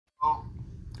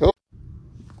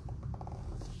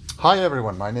Hi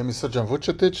everyone, my name is Srđan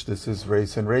Vučetić. This is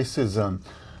Race and Racism.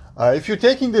 If you're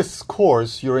taking this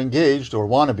course, you're engaged or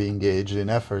want to be engaged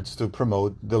in efforts to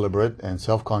promote deliberate and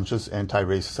self-conscious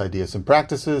anti-racist ideas and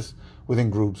practices within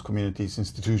groups, communities,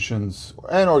 institutions,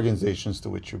 and organizations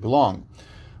to which you belong.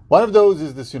 One of those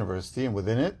is this university, and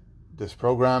within it, this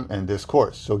program and this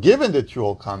course. So given that you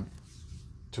all come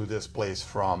to this place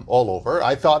from all over,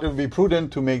 I thought it would be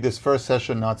prudent to make this first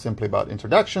session not simply about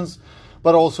introductions,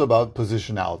 but also about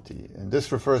positionality. And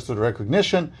this refers to the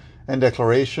recognition and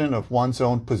declaration of one's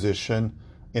own position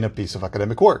in a piece of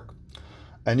academic work.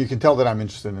 And you can tell that I'm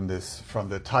interested in this from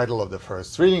the title of the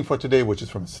first reading for today, which is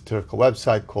from a satirical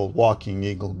website called Walking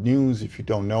Eagle News. If you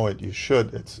don't know it, you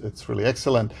should. It's really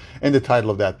excellent. And the title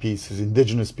of that piece is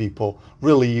Indigenous People,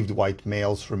 Relieved White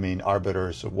Males Remain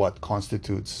Arbiters of What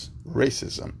Constitutes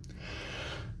Racism.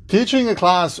 Teaching a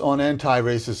class on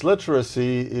anti-racist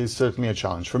literacy is certainly a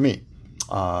challenge for me.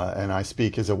 And I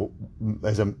speak as a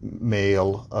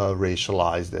male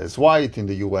racialized as white. In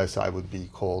the US, I would be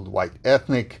called white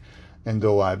ethnic. And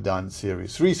though I've done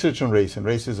serious research on race and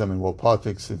racism and world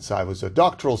politics since I was a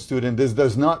doctoral student, this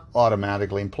does not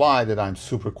automatically imply that I'm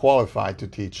super qualified to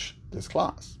teach this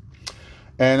class.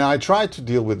 And I tried to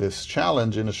deal with this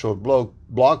challenge in a short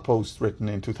blog post written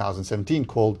in 2017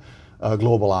 called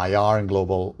Global IR and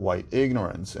Global White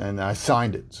Ignorance. And I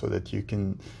signed it so that you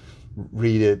can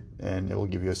read it, and it will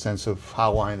give you a sense of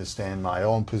how I understand my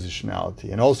own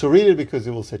positionality. And also read it because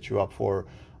it will set you up for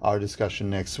our discussion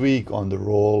next week on the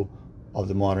role of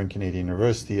the modern Canadian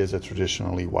university as a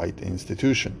traditionally white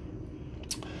institution.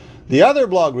 The other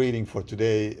blog reading for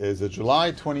today is a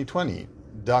July 2020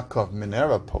 Duck of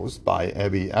Minerva post by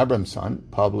Abby Abramson,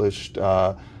 published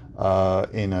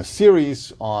in a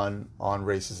series on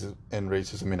racism and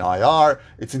racism in IR.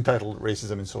 It's entitled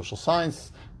Racism in Social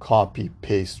Science, Copy,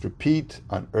 Paste, Repeat,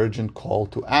 an Urgent Call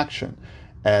to Action.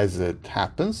 As it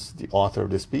happens, the author of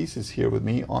this piece is here with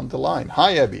me on the line.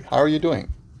 Hi, Abby. How are you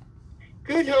doing?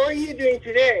 Good. How are you doing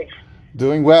today?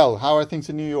 Doing well. How are things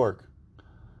in New York?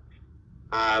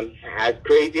 As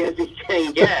crazy as it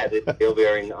can get. It's still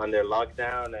we're under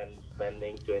lockdown and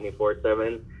spending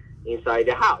 24/7 inside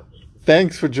the house.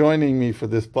 Thanks for joining me for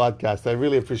this podcast. I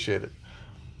really appreciate it.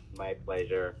 My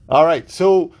pleasure. All right.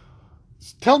 So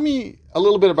tell me a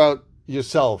little bit about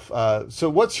yourself. So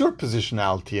what's your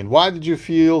positionality, and why did you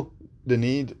feel the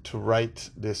need to write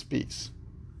this piece?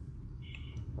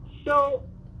 So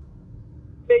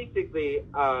basically,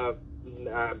 I'm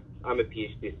a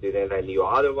PhD student at New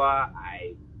Ottawa.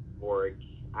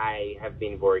 I have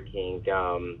been working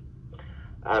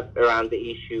around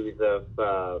the issues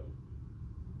of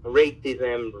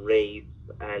racism, race,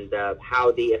 and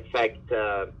how they affect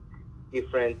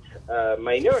different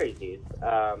minorities.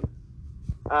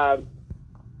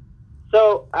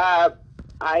 So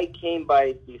I came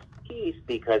by this piece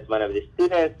because one of the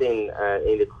students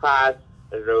in the class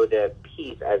wrote a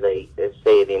piece, as I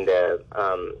said in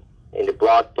the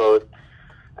blog post,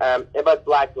 about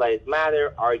Black Lives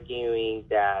Matter, arguing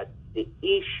that the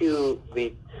issue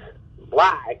with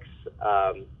blacks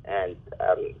and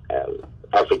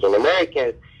African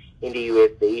Americans in the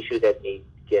U.S., the issue that they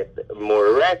get more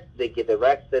arrests, they get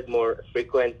arrested more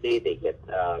frequently, they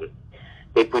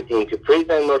put into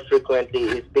prison more frequently,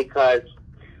 is because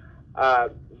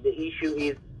the issue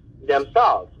is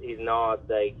themselves, is not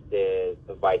like the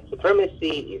white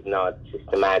supremacy, is not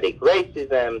systematic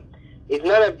racism, it's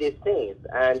none of these things.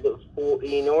 And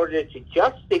in order to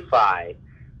justify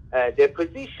their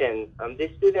position, the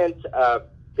students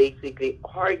basically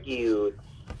argued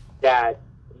that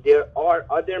there are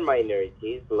other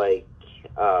minorities, like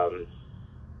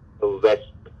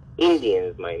West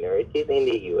Indians minorities in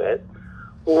the U.S.,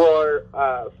 who are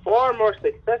far more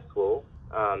successful,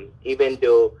 even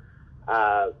though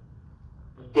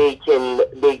they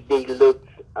look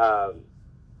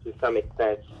to some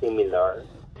extent similar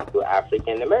to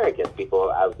African Americans,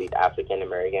 people with African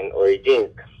American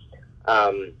origins,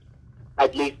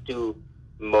 at least to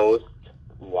most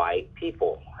white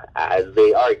people, as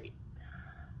they argue.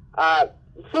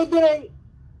 So then I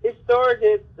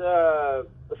started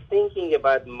thinking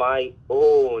about my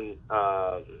own.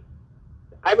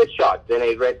 I was shocked when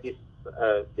I read this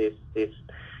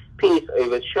piece. I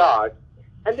was shocked,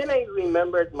 and then I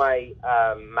remembered my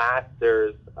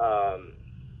master's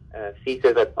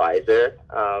thesis advisor,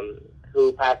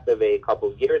 who passed away a couple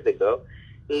of years ago,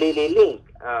 Lily Link,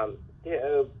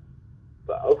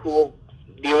 who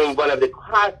during one of the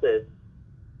classes,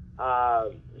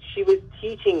 she was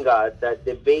teaching us that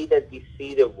the way that we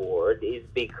see the world is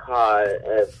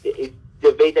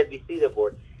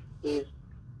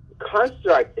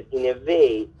constructed in a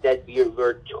way that we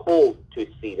were told to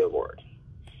see the world.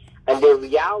 And the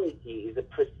reality is a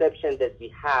perception that we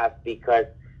have because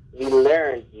we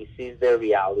learned this is the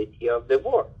reality of the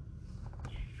world.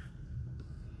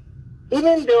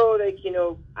 Even though,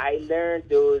 I learned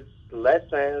those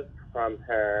lessons from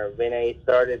her when I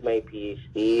started my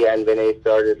PhD and when I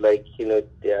started,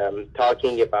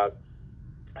 talking about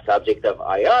subject of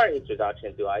IR,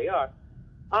 introduction to IR,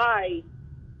 I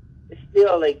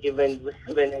still, when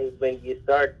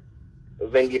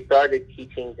we started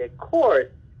teaching the course,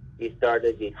 we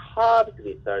started with Hobbes,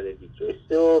 we started with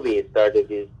Rousseau, we started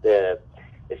with the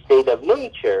state of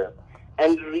nature,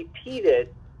 and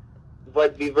repeated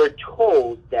what we were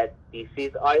told that this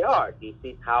is IR, this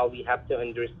is how we have to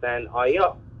understand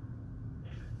IR.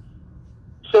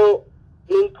 So,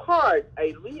 in part,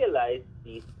 I realized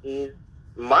this is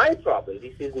my problem.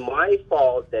 This is my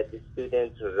fault that the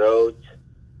students wrote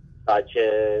such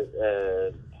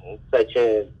a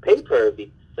paper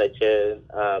with such a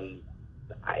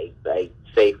I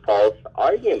say false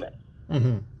argument.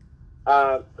 Mm-hmm.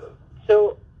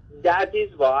 So that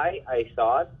is why I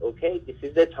thought, okay, this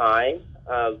is the time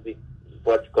with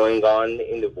what's going on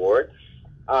in the world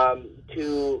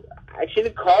to actually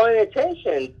call an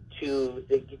attention to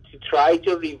try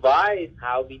to revise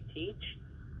how we teach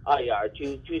IR,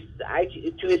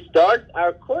 to start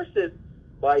our courses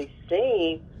by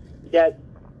saying that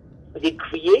the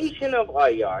creation of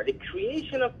IR, the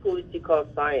creation of political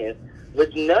science, was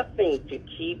nothing to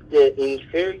keep the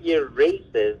inferior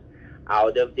races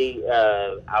out of the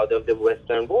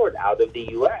Western world, out of the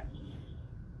U.S.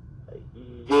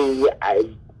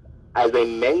 As I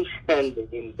mentioned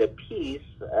in the piece,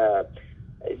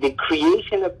 the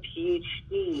creation of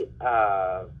PhD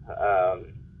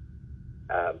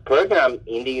program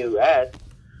in the U.S.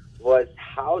 was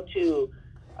how to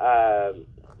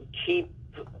keep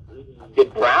the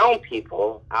brown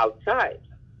people outside.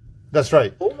 That's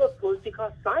right. Full of political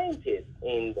scientists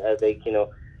in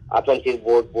up until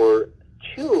World War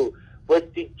II, was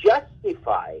to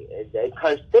justify,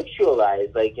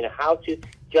 conceptualize, how to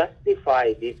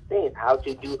justify these things, how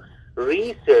to do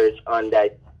research on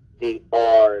that. The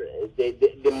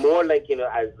more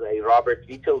as Robert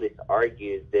Vitalis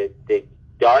argues, the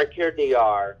darker they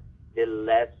are, the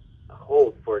less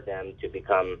hope for them to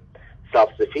become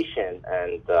self-sufficient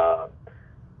and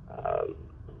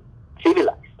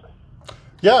civilized.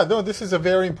 Yeah, no, this is a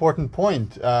very important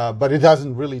point, but it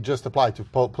doesn't really just apply to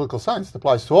political science. It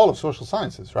applies to all of social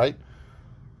sciences, right?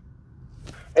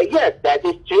 Yes, that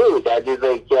is true. That is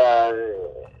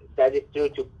that is true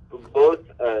to both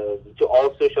to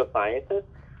all social sciences.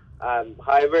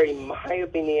 However, in my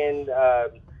opinion,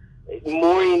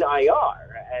 more in IR,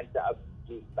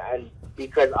 and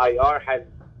because IR has,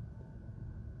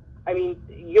 I mean,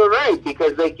 you're right,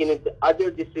 because the other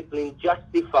disciplines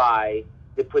justify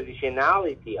the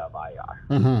positionality of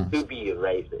IR to be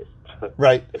racist.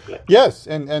 Right. Yes,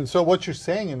 and so what you're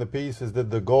saying in the piece is that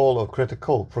the goal of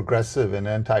critical, progressive, and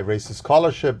anti-racist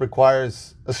scholarship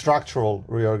requires a structural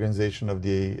reorganization of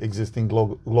the existing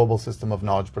global system of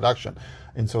knowledge production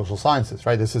in social sciences,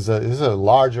 right? This is a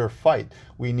larger fight.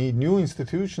 We need new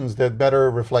institutions that better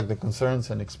reflect the concerns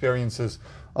and experiences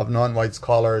of non-white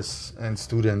scholars and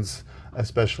students,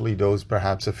 especially those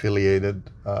perhaps affiliated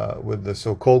with the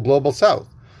so-called Global South.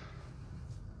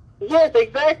 Yes,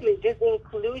 exactly. Just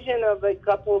inclusion of a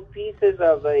couple pieces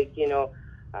of I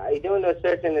don't know,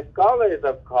 certain scholars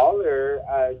of color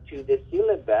to the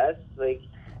syllabus,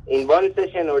 in one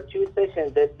session or two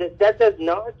sessions. That does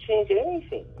not change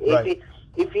anything. Right.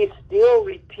 If you still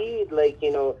repeat,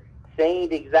 saying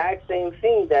the exact same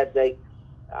thing that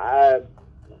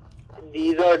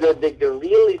these are the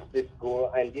realist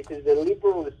school, and this is the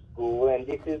liberal school, and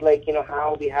this is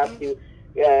how we have to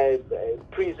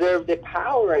preserve the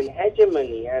power and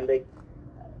hegemony, and we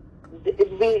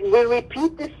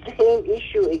repeat the same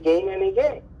issue again and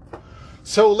again.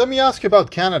 So let me ask you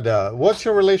about Canada. What's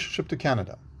your relationship to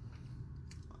Canada?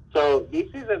 So this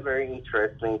is a very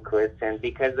interesting question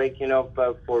because,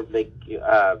 for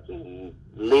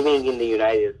living in the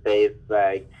United States,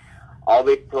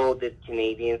 always told that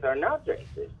Canadians are not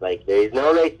racist. There is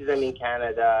no racism in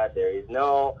Canada. There is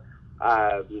no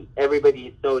everybody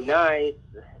is so nice,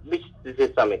 which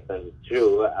to some extent is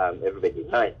true. Everybody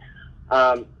is nice.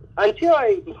 Until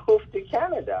I moved to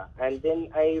Canada, and then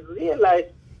I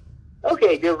realized,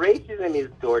 okay, the racism is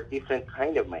toward different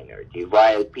kind of minority.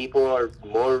 While people are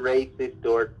more racist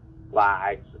toward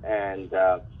blacks and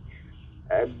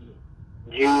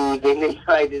Jews in the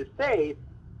United States,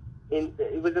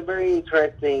 it was a very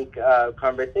interesting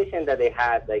conversation that I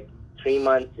had 3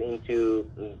 months into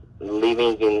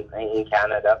living in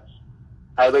Canada.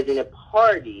 I was in a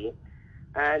party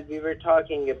and we were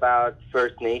talking about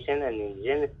First Nation and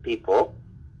Indigenous people.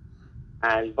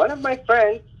 And one of my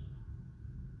friends,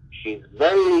 she's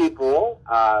very liberal.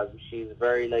 She's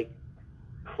very like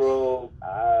pro,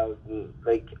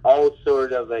 like all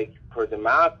sort of like pro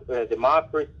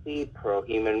democracy, pro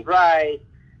human rights.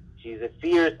 She's a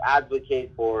fierce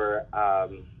advocate for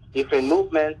different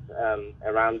movements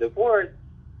around the world.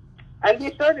 And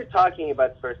we started talking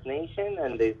about First Nation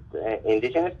and the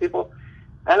indigenous people.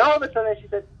 And all of a sudden she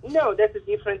said, no, that's a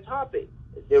different topic.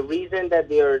 The reason that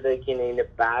they are like in a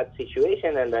bad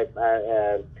situation and that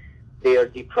they are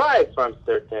deprived from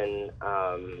certain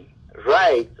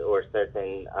rights or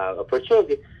certain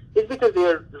opportunities is because they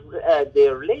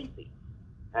are lazy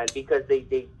and because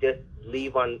they just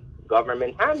live on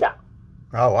government handouts.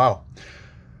 Oh, wow.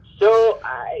 So,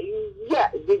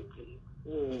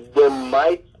 there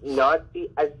might not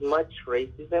be as much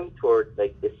racism toward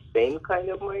like the same kind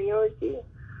of minority,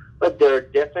 but there are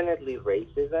definitely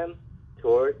racism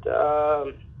toward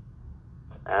other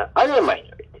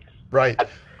minorities. Right.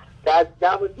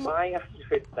 That was my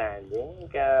understanding.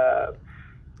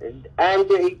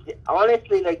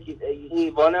 Honestly, like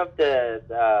one of the,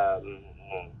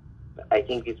 I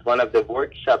think it's one of the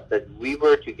workshops that we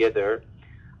were together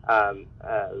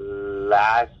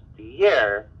last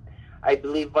year. I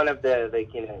believe one of the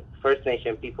First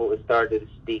Nation people started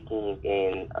speaking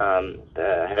in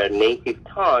her native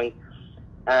tongue,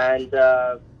 and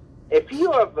a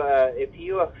few of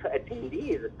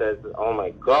attendees says, "Oh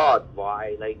my God,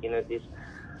 why this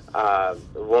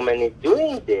woman is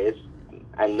doing this,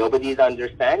 and nobody's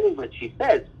understanding what she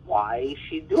says. Why is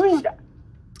she doing that?"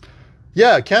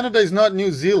 Yeah, Canada is not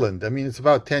New Zealand. I mean, it's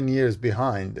about 10 years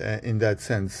behind in that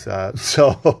sense.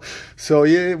 So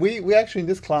yeah, we actually in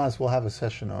this class will have a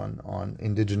session on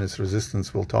Indigenous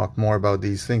resistance. We'll talk more about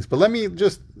these things. But let me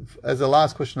just, as a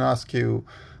last question, ask you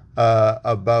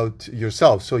about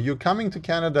yourself. So you're coming to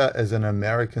Canada as an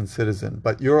American citizen,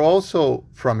 but you're also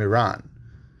from Iran.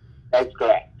 That's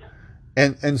correct.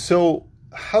 And so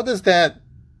how does that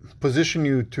position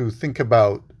you to think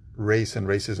about race and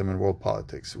racism in world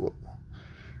politics?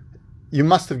 You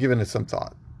must have given it some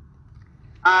thought.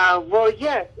 Well,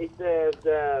 yes, it's a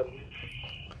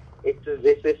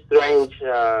strange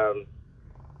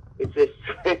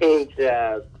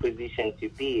position to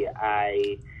be.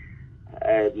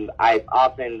 I've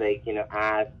often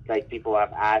asked, like people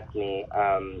have asked me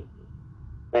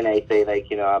when I say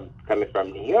I'm coming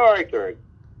from New York or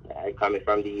coming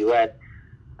from the U.S.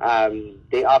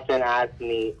 They often ask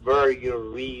me, where are you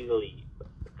really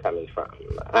coming from?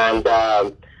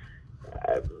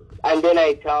 And then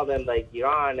I tell them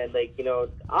Iran, and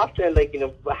often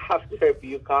after a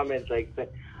few comments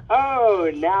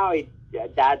oh, now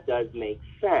that does make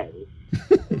sense.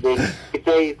 They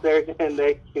say certain when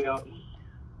it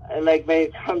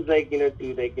comes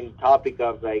to topic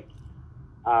of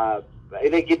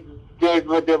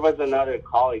there was another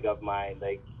colleague of mine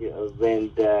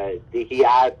when he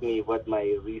asked me what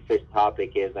my research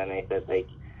topic is, and I said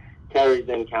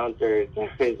terrorism, counter-terrorism.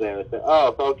 I said,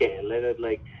 oh, okay, let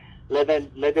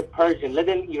the Persian, let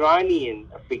an Iranian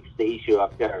fix the issue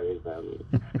of terrorism.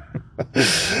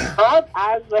 Not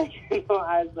as it's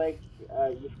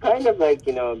kind of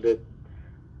this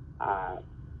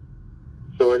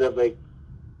sort of they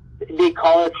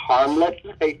call it harmless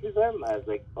racism. I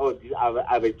was oh,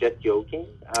 I was just joking.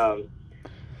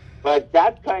 But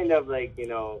that kind of the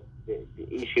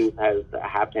issue has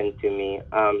happened to me.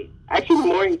 Actually,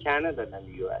 more in Canada than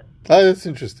the U.S. Oh, that's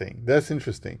interesting. That's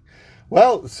interesting.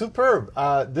 Well, superb.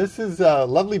 This is a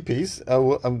lovely piece.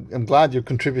 I'm glad you're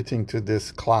contributing to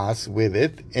this class with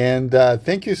it. And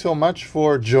thank you so much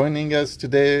for joining us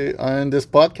today on this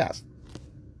podcast.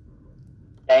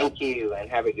 Thank you, and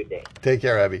have a good day. Take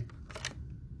care, Abby.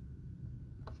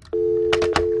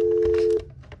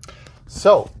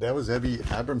 So, that was Abby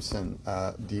Abramson,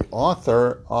 the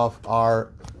author of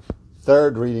our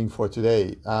third reading for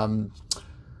today. The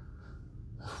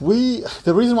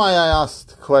reason why I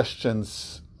asked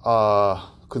questions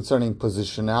concerning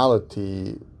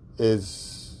positionality is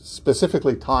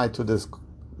specifically tied to this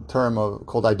term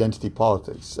called identity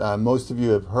politics. Most of you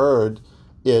have heard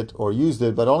it or used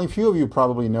it, but only a few of you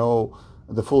probably know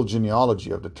the full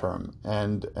genealogy of the term.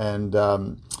 And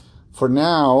for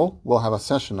now, we'll have a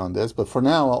session on this, but for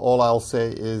now, all I'll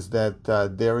say is that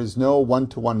there is no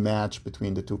one-to-one match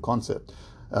between the two concepts.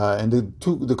 And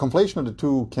the conflation of the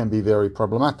two can be very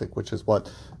problematic, which is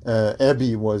what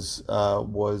Abby was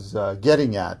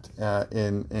getting at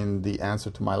in the answer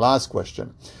to my last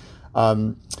question.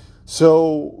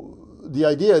 So the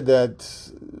idea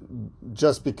that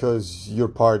just because you're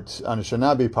part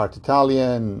Anishinaabe, part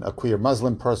Italian, a queer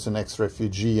Muslim person,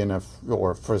 ex-refugee, and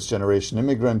or first-generation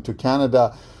immigrant to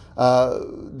Canada,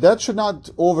 that should not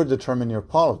over-determine your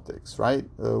politics, right?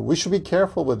 We should be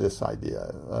careful with this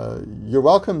idea. You're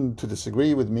welcome to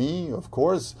disagree with me, of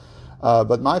course,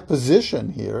 but my position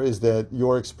here is that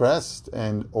your expressed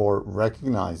and or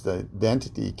recognized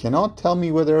identity cannot tell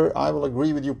me whether I will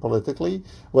agree with you politically,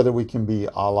 whether we can be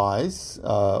allies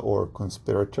or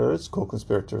conspirators,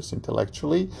 co-conspirators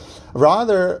intellectually.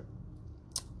 Rather,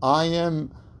 I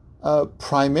am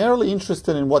primarily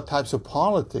interested in what types of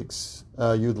politics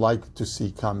you'd like to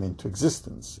see come into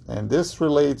existence. And this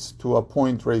relates to a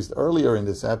point raised earlier in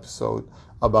this episode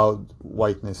about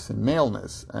whiteness and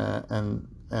maleness.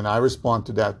 And I respond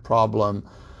to that problem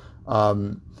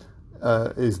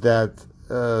is that,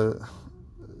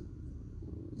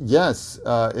 yes,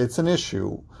 it's an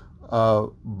issue,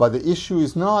 but the issue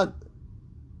is not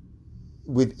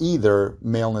with either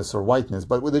maleness or whiteness,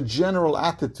 but with the general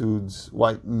attitudes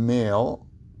white male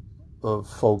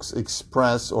folks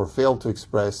express or fail to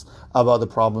express about the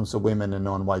problems of women and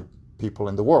non-white people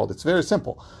in the world. It's very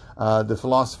simple. The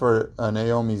philosopher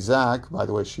Naomi Zak, by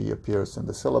the way, she appears in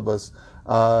the syllabus,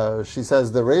 she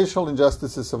says the racial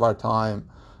injustices of our time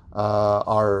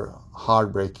are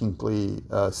heartbreakingly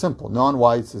simple.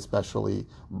 Non-whites, especially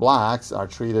blacks, are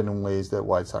treated in ways that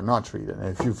whites are not treated. And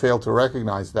if you fail to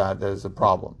recognize that, there's a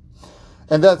problem.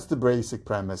 And that's the basic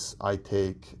premise I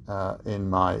take in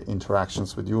my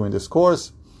interactions with you in this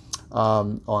course.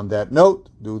 On that note,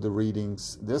 do the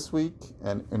readings this week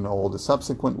and in all the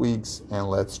subsequent weeks, and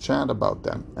let's chat about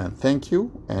them. And thank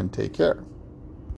you, and take care.